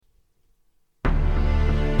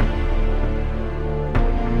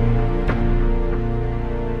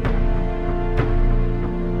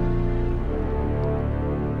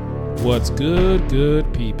What's good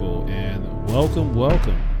people, and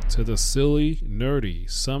welcome to the Silly,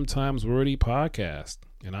 Nerdy, Sometimes Wordy podcast.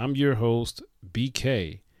 And I'm your host,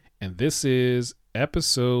 BK, and this is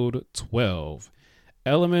episode 12,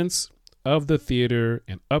 Elements of the Theater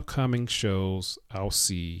and Upcoming Shows I'll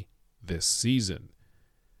See this Season.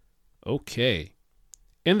 Okay,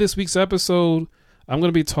 in this week's episode, I'm going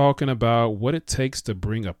to be talking about what it takes to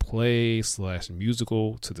bring a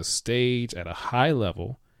play/musical to the stage at a high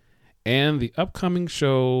level, and the upcoming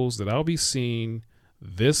shows that I'll be seeing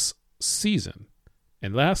this season.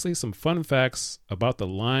 And lastly, some fun facts about the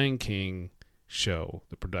Lion King show,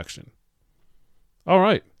 the production. All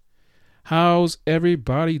right. How's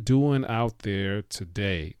everybody doing out there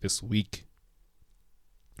today, this week?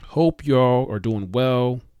 Hope y'all are doing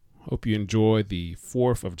well. Hope you enjoy the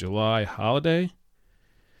 4th of July holiday.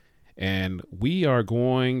 And we are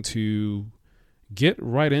going to get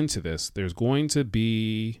right into this. There's going to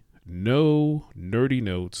be no nerdy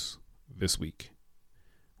notes this week.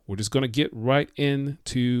 We're just going to get right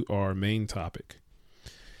into our main topic.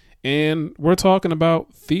 And we're talking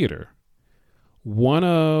about theater. One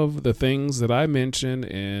of the things that I mentioned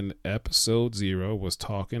in episode 0 was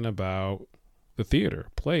talking about the theater,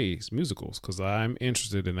 plays, musicals, because I'm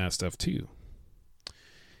interested in that stuff too.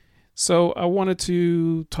 So I wanted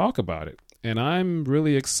to talk about it, and I'm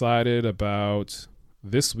really excited about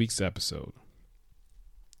this week's episode.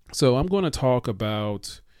 So I'm going to talk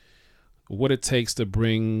about what it takes to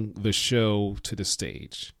bring the show to the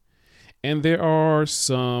stage. And there are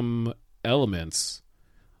some elements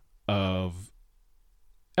 /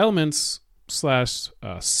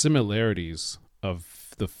 similarities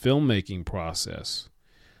of the filmmaking process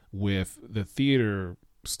with the theater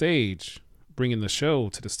stage, bringing the show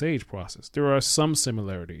to the stage process. There are some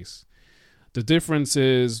similarities. The difference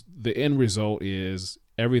is the end result is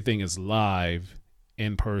everything is live,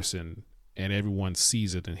 in person, and everyone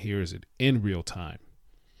sees it and hears it in real time.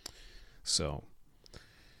 So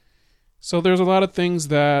there's a lot of things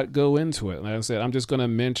that go into it. Like I said, I'm just going to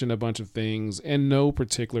mention a bunch of things in no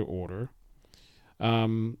particular order.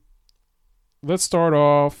 Let's start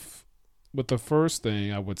off with the first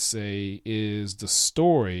thing I would say is the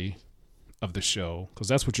story of the show, because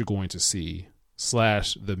that's what you're going to see, /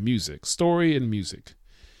 the music, story and music.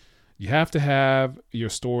 You have to have your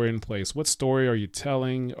story in place. What story are you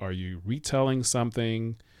telling? Are you retelling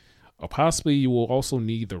something? Or possibly you will also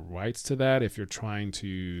need the rights to that if you're trying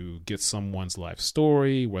to get someone's life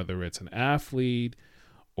story, whether it's an athlete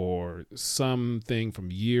or something from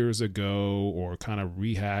years ago, or kind of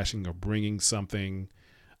rehashing or bringing something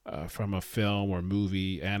from a film or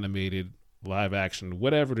movie, animated, live action,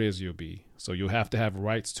 whatever it is you'll be. So you'll have to have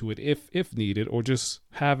rights to it if needed, or just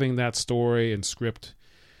having that story and script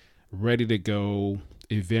ready to go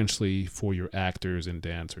eventually for your actors and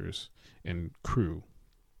dancers and crew.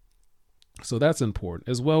 So that's important,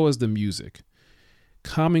 as well as the music.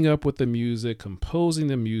 Coming up with the music, composing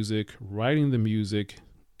the music, writing the music,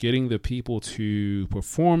 getting the people to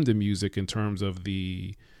perform the music in terms of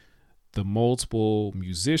the multiple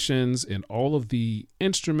musicians and all of the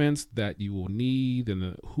instruments that you will need,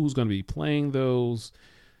 and who's going to be playing those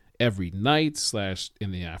every night /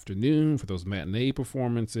 in the afternoon for those matinee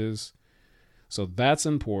performances. So that's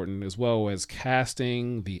important, as well as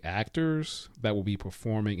casting the actors that will be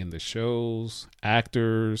performing in the shows,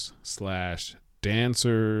 actors /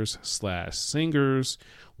 dancers / singers,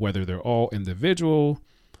 whether they're all individual,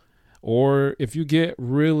 or if you get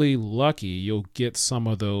really lucky, you'll get some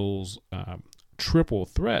of those triple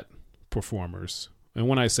threat performers. And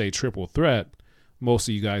when I say triple threat, most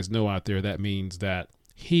of you guys know out there, that means that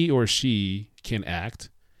he or she can act,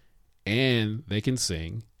 and they can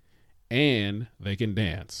sing, and they can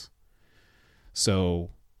dance.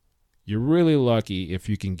 So you're really lucky if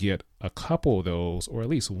you can get a couple of those, or at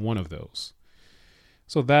least one of those.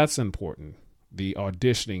 So that's important. The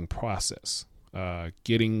auditioning process,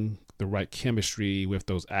 getting the right chemistry with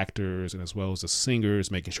those actors, and as well as the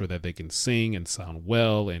singers, making sure that they can sing and sound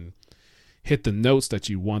well and hit the notes that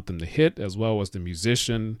you want them to hit, as well as the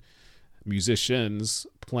musicians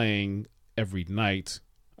playing every night,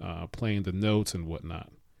 playing the notes and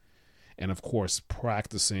whatnot. And of course,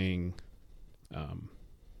 practicing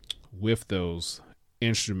with those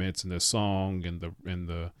instruments and the song and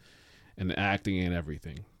the acting and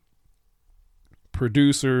everything.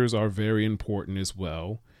 Producers are very important as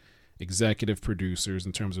well. Executive producers,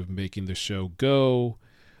 in terms of making the show go.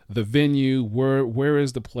 The venue, where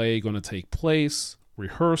is the play going to take place?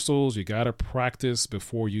 Rehearsals, you got to practice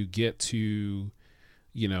before you get to,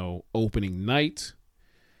 opening night.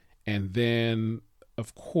 And then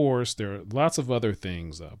of course, there are lots of other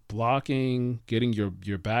things: blocking, getting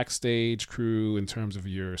your backstage crew in terms of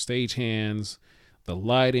your stage hands, the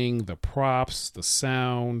lighting, the props, the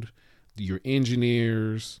sound, your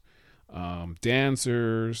engineers,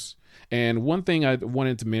 dancers. And one thing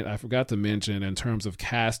I forgot to mention in terms of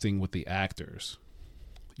casting with the actors,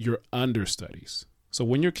 your understudies. So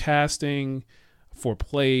when you're casting for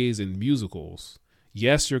plays and musicals,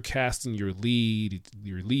 yes, you're casting your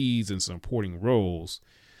leads and supporting roles,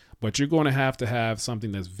 but you're going to have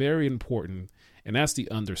something that's very important, and that's the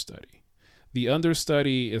understudy. The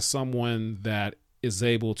understudy is someone that is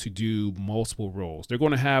able to do multiple roles. They're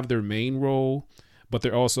going to have their main role, but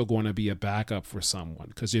they're also going to be a backup for someone,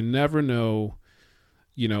 because you never know,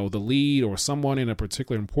 the lead or someone in a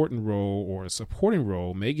particular important role or a supporting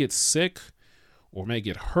role may get sick or may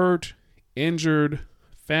get hurt, injured,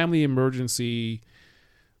 family emergency,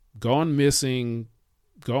 gone missing,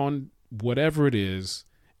 gone whatever it is,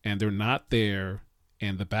 and they're not there.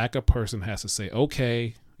 And the backup person has to say,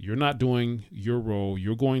 okay, you're not doing your role.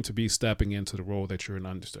 You're going to be stepping into the role that you're an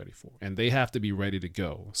understudy for. And they have to be ready to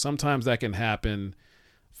go. Sometimes that can happen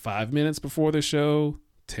 5 minutes before the show,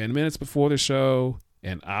 10 minutes before the show,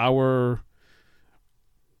 an hour,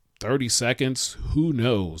 30 seconds, who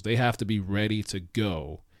knows? They have to be ready to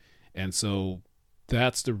go. And so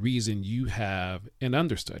that's the reason you have an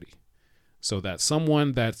understudy. So that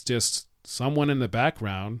someone that's just someone in the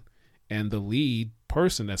background, and the lead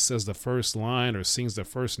person that says the first line or sings the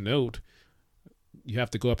first note, you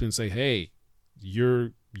have to go up and say, hey,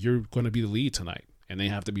 you're going to be the lead tonight. And they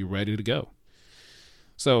have to be ready to go.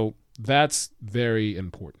 So that's very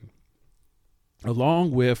important.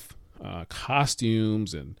 Along with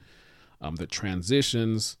costumes and the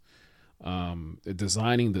transitions,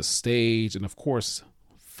 designing the stage, and of course,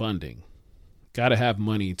 funding. Got to have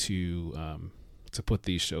money to put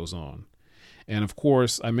these shows on. And of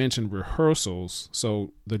course, I mentioned rehearsals.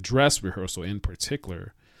 So the dress rehearsal in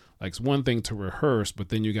particular, like, it's one thing to rehearse, but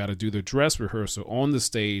then you got to do the dress rehearsal on the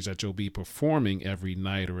stage that you'll be performing every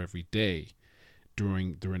night or every day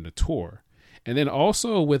during the tour. And then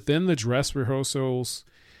also within the dress rehearsals,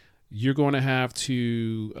 you're going to have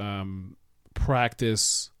to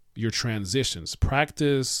practice your transitions,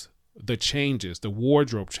 practice the changes, the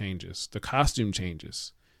wardrobe changes, the costume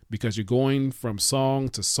changes, because you're going from song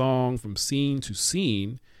to song, from scene to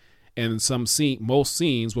scene, and most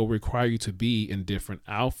scenes will require you to be in different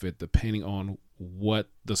outfit depending on what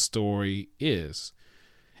the story is.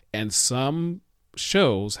 And some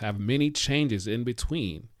shows have many changes in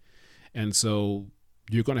between. And so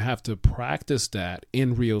you're going to have to practice that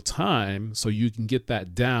in real time so you can get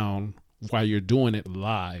that down while you're doing it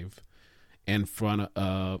live in front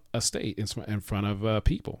of a stage, in front of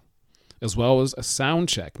people, as well as a sound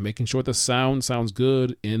check, making sure the sound sounds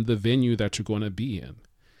good in the venue that you're going to be in.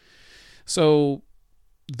 So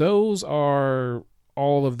those are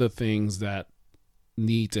all of the things that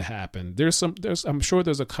need to happen. I'm sure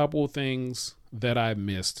there's a couple of things that I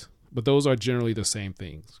missed, but those are generally the same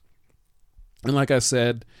things. And like I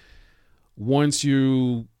said, once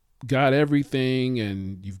you got everything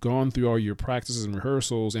and you've gone through all your practices and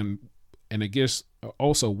rehearsals, and I guess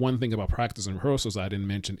also one thing about practice and rehearsals I didn't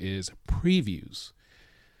mention is previews.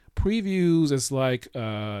 Previews is like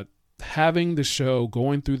having the show,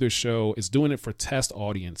 going through the show, is doing it for test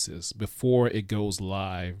audiences before it goes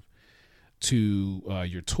live to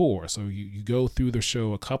your tour. So you go through the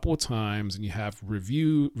show a couple of times, and you have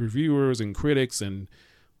reviewers and critics and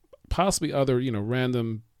possibly other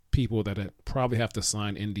random people that probably have to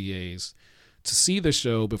sign NDAs to see the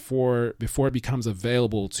show before it becomes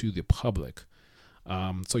available to the public.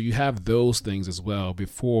 So you have those things as well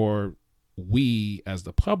before we as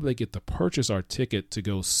the public get to purchase our ticket to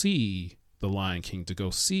go see The Lion King, to go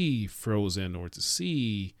see Frozen, or to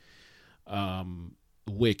see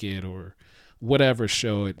Wicked, or whatever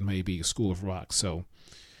show it may be, School of Rock. So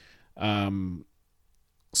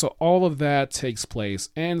all of that takes place,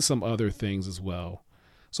 and some other things as well.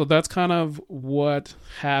 So that's kind of what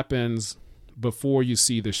happens before you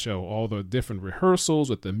see the show. All the different rehearsals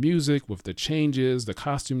with the music, with the changes, the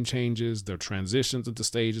costume changes, the transitions of the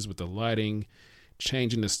stages with the lighting,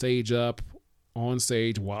 changing the stage up on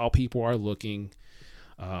stage while people are looking.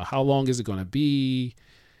 How long is it going to be?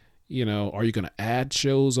 Are you going to add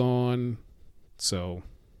shows on? So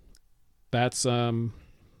that's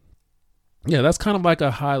that's kind of like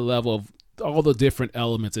a high level of all the different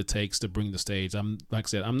elements it takes to bring the stage. Like I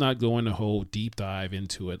said, I'm not going to whole deep dive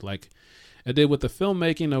into it like I did with the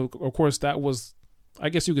filmmaking. Of course, that was, I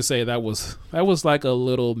guess you could say that was like a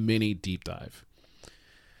little mini deep dive.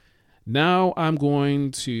 Now I'm going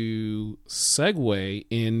to segue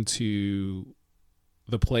into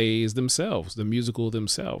the plays themselves, the musical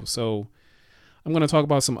themselves. So I'm going to talk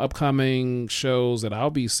about some upcoming shows that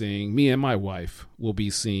I'll be seeing. Me and my wife will be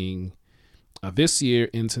seeing this year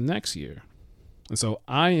into next year. And so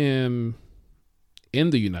I am in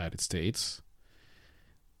the United States,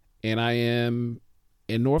 and I am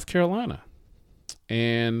in North Carolina.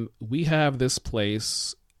 And we have this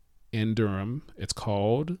place in Durham. It's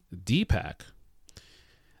called DPAC.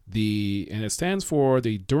 And it stands for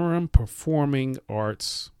the Durham Performing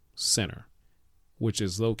Arts Center, which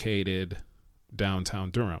is located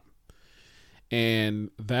downtown Durham.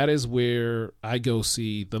 And that is where I go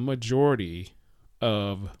see the majority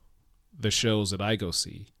of the shows that I go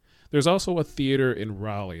see. There's also a theater in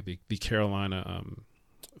Raleigh, the Carolina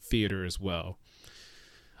theater as well.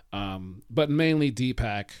 But mainly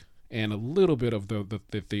DPAC and a little bit of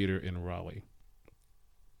the theater in Raleigh.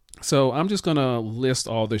 So I'm just going to list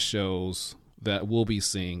all the shows that we'll be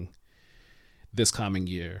seeing this coming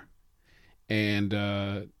year. And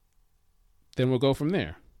then we'll go from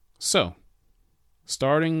there. So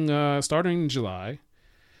starting in July,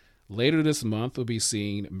 later this month, we'll be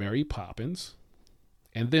seeing Mary Poppins.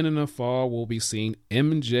 And then in the fall, we'll be seeing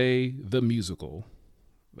MJ the Musical.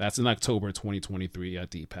 That's in October 2023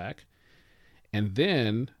 at DPAC. And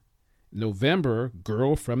then November,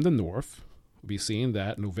 Girl from the North. We'll be seeing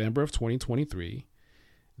that November of 2023.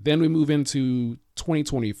 Then we move into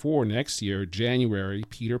 2024 next year, January,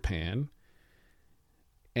 Peter Pan.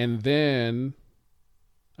 And then,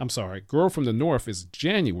 Girl from the North is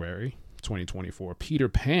January 2024. Peter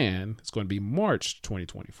Pan is going to be March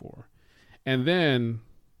 2024. And then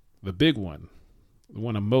the big one, the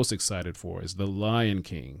one I'm most excited for, is The Lion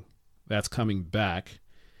King. That's coming back.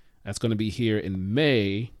 That's going to be here in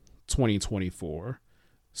May 2024.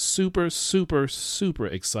 Super, super, super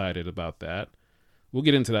excited about that. We'll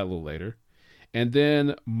get into that a little later. And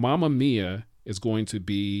then Mamma Mia is going to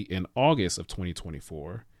be in August of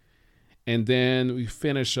 2024. And then we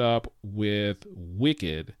finish up with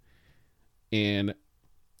Wicked we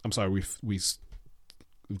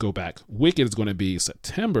go back. Wicked is going to be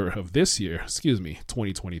September of this year,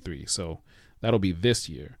 2023. So that'll be this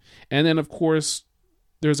year. And then, of course,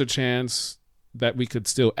 there's a chance that we could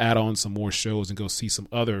still add on some more shows and go see some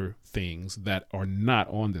other things that are not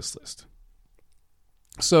on this list.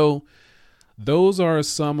 So those are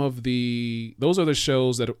the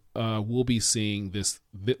shows that we'll be seeing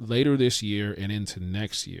later this year and into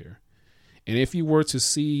next year. And if you were to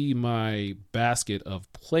see my basket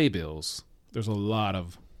of playbills, there's a lot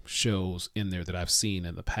of shows in there that I've seen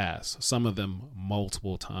in the past. Some of them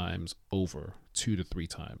multiple times over, 2 to 3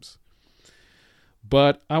 times.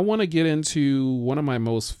 But I want to get into one of my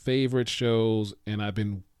most favorite shows, and I've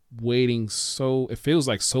been waiting it feels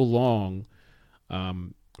like so long,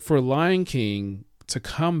 for Lion King to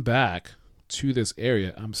come back to this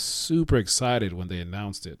area. I'm super excited when they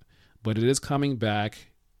announced it, but it is coming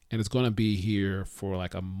back, and it's going to be here for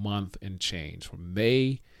like a month and change, from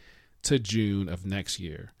May to June of next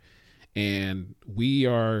year. And we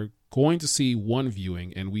are going to see one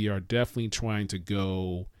viewing, and we are definitely trying to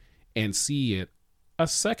go and see it a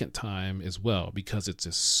second time as well, because it's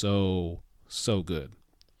just so good.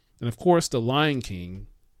 And of course, The Lion King,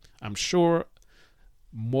 I'm sure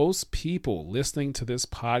most people listening to this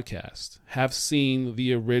podcast have seen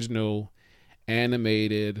the original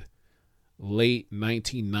animated late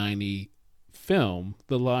 1990 film,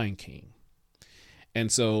 The Lion King.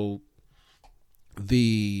 And so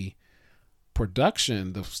the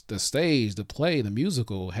production, the stage, the play, the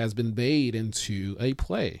musical has been made into a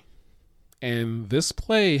play. And this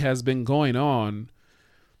play has been going on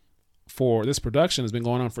this production has been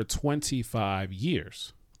going on for 25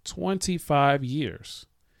 years. 25 years.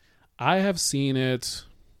 I have seen it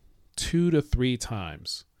 2 to 3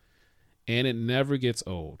 times, and it never gets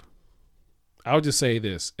old. I'll just say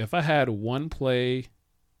this. If I had one play,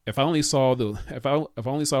 if I only saw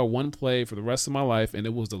one play for the rest of my life, and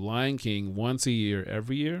it was The Lion King once a year,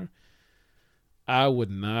 every year, I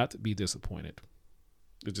would not be disappointed.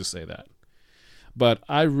 Let's just say that. But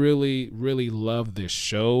I really, really love this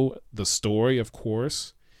show, the story, of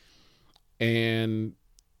course. And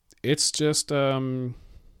it's just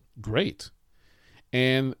great.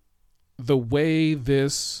 And the way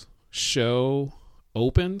this show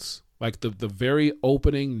opens, like the very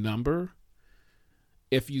opening number,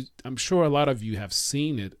 I'm sure a lot of you have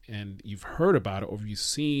seen it and you've heard about it, or you've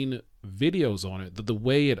seen videos on it, the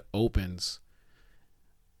way it opens,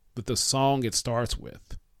 with the song it starts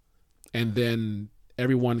with. And then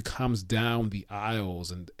everyone comes down the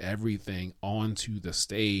aisles and everything onto the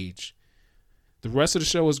stage. The rest of the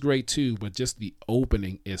show is great too, but just the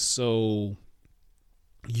opening is so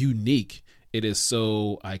unique It is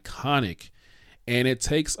so iconic, and it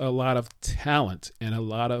takes a lot of talent and a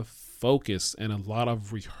lot of focus and a lot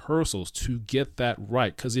of rehearsals to get that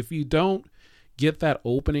right. Because if you don't get that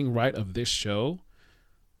opening right of this show,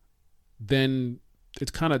 then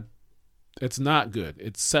it's not good.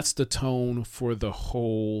 It sets the tone for the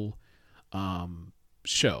whole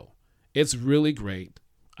show. It's really great.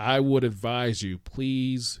 I would advise you,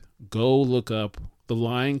 please go look up the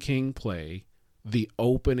Lion King play, the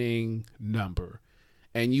opening number,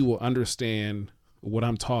 and you will understand what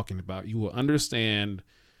I'm talking about. You will understand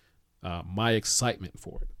my excitement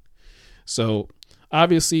for it. So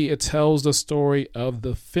obviously it tells the story of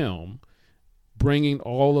the film, bringing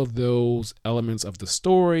all of those elements of the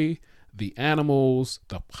story, the animals,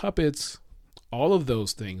 the puppets, all of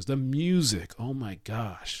those things, the music. Oh my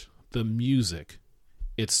gosh, the music.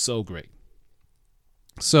 It's so great.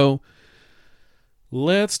 So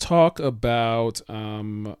let's talk about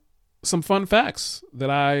some fun facts that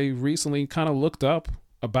I recently kind of looked up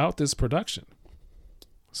about this production.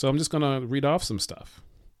 So I'm just going to read off some stuff.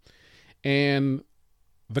 And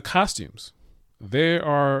the costumes. There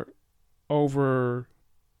are a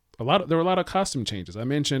lot of costume changes. I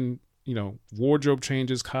mentioned, wardrobe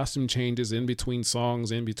changes, costume changes in between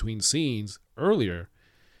songs, in between scenes earlier.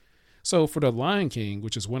 So for The Lion King,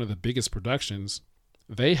 which is one of the biggest productions,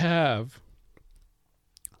 they have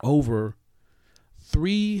over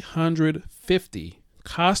 350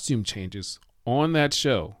 costume changes on that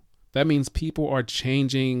show. That means people are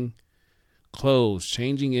changing clothes,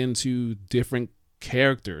 changing into different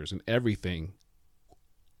characters and everything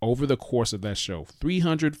over the course of that show.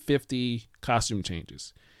 350 costume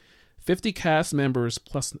changes. 50 cast members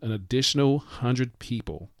plus an additional 100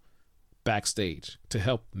 people backstage to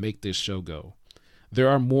help make this show go. There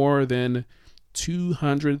are more than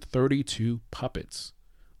 232 puppets.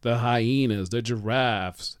 The hyenas, the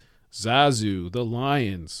giraffes, Zazu, the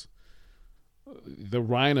lions, the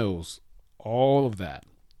rhinos, all of that.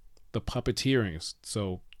 The puppeteering.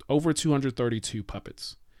 So over 232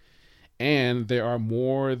 puppets. And there are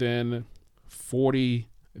more than 40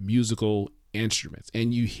 musical instruments.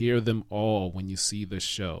 And you hear them all when you see the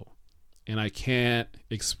show. And I can't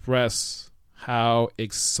express how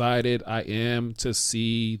excited I am to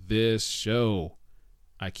see this show.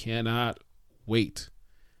 I cannot wait.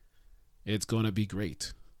 It's going to be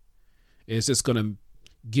great. It's just going to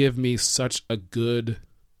give me such a good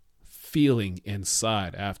feeling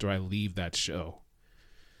inside after I leave that show.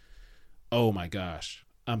 Oh my gosh.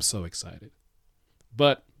 I'm so excited.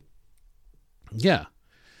 But yeah.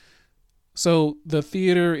 So the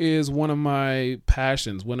theater is one of my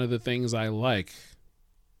passions, one of the things I like.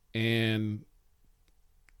 And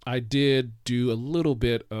I did do a little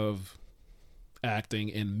bit of acting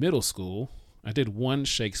in middle school. I did one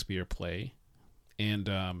Shakespeare play. And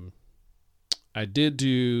I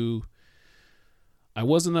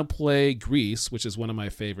was in a play Grease, which is one of my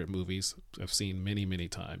favorite movies I've seen many, many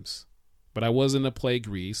times. But I was in a play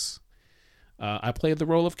Grease. I played the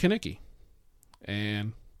role of Kaneki.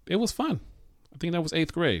 And it was fun. I think that was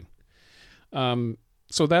 8th grade.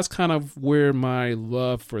 So that's kind of where my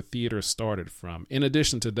love for theater started from. In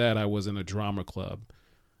addition to that, I was in a drama club,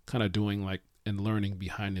 kind of doing and learning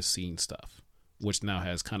behind the scenes stuff, which now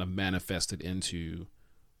has kind of manifested into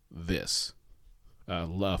this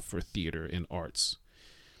love for theater and arts.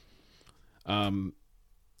 So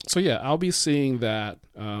yeah, I'll be seeing that.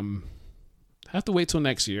 I have to wait till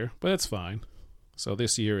next year, but that's fine. So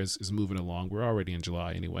this year is moving along. We're already in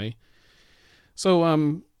July anyway.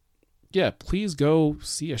 So, yeah, please go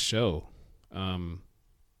see a show. And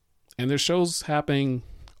there's shows happening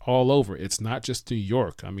all over. It's not just New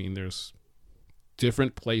York. I mean, there's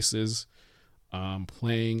different places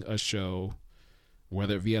playing a show,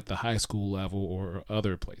 whether it be at the high school level or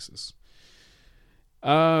other places.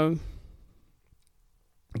 Yeah,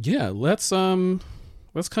 let's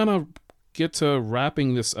kind of get to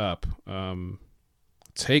wrapping this up.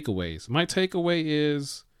 Takeaways. My takeaway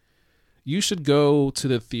is you should go to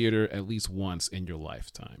the theater at least once in your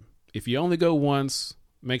lifetime. If you only go once,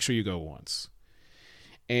 make sure you go once.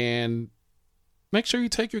 And make sure you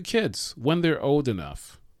take your kids when they're old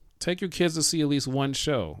enough. Take your kids to see at least one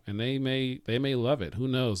show, and they may love it. Who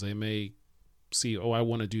knows? They may see, oh, I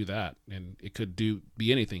want to do that. And it could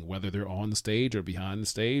be anything, whether they're on the stage or behind the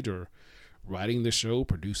stage or writing the show,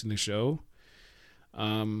 producing the show.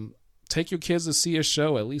 Take your kids to see a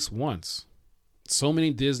show at least once. So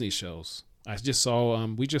many Disney shows. We just saw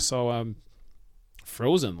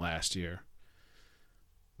Frozen last year.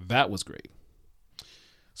 That was great.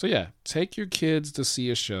 So yeah, take your kids to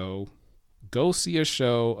see a show. Go see a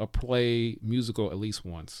show, a play, musical at least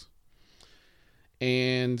once.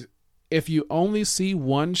 And if you only see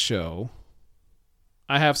one show,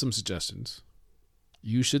 I have some suggestions.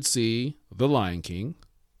 You should see The Lion King,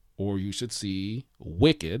 or you should see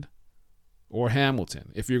Wicked, or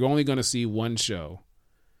Hamilton. If you're only going to see one show,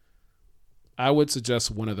 I would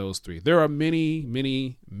suggest one of those three. There are many,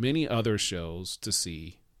 many, many other shows to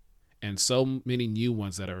see, and so many new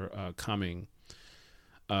ones that are coming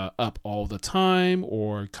up all the time,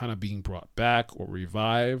 or kind of being brought back or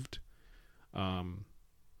revived.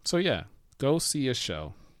 So yeah, go see a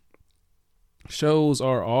show. Shows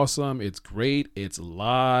are awesome. It's great. It's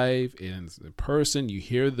live. It's in person. You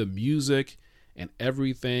hear the music and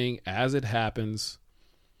everything as it happens.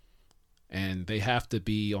 And they have to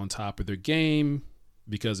be on top of their game,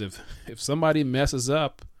 because if somebody messes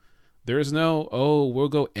up, there's no, oh, we'll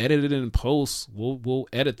go edit it in post. We'll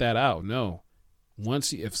edit that out. No.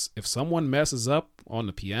 If someone messes up on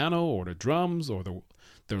the piano or the drums or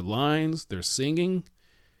their lines, they're singing,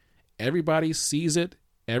 everybody sees it.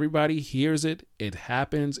 Everybody hears it. It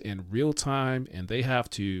happens in real time, and they have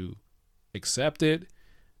to accept it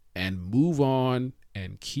and move on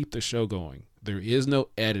and keep the show going. There is no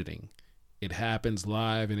editing. It happens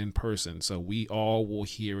live and in person, so we all will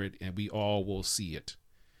hear it and we all will see it.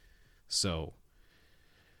 So,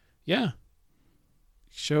 yeah,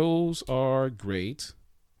 shows are great,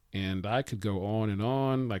 and I could go on and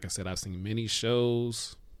on. Like I said, I've seen many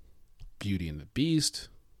shows: Beauty and the Beast,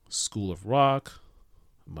 School of Rock,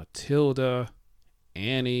 Matilda,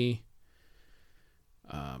 Annie.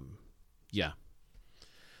 Yeah.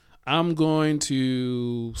 I'm going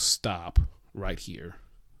to stop right here.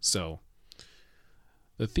 So,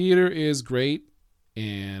 the theater is great,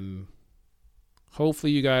 and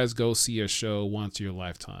hopefully you guys go see a show once in your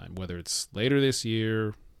lifetime, whether it's later this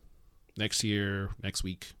year, next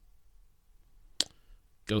week.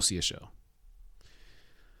 Go see a show.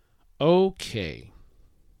 Okay.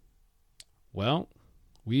 Well,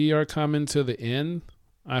 we are coming to the end.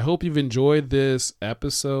 I hope you've enjoyed this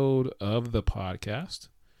episode of the podcast.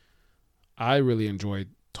 I really enjoyed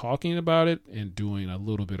talking about it and doing a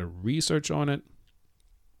little bit of research on it.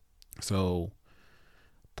 So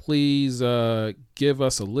please give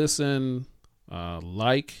us a listen,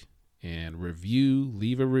 like, and review.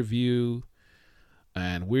 Leave a review.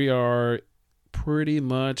 And we are pretty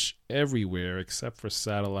much everywhere except for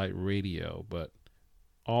satellite radio, but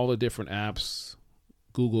all the different apps,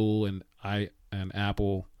 Google and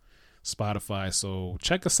Apple, Spotify. So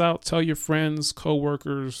check us out. Tell your friends,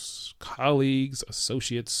 coworkers, colleagues,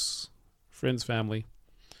 associates, friends, family.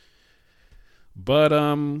 But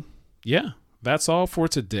yeah, that's all for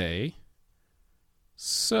today.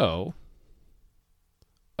 So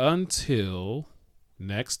until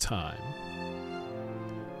next time,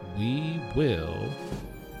 we will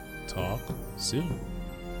talk soon.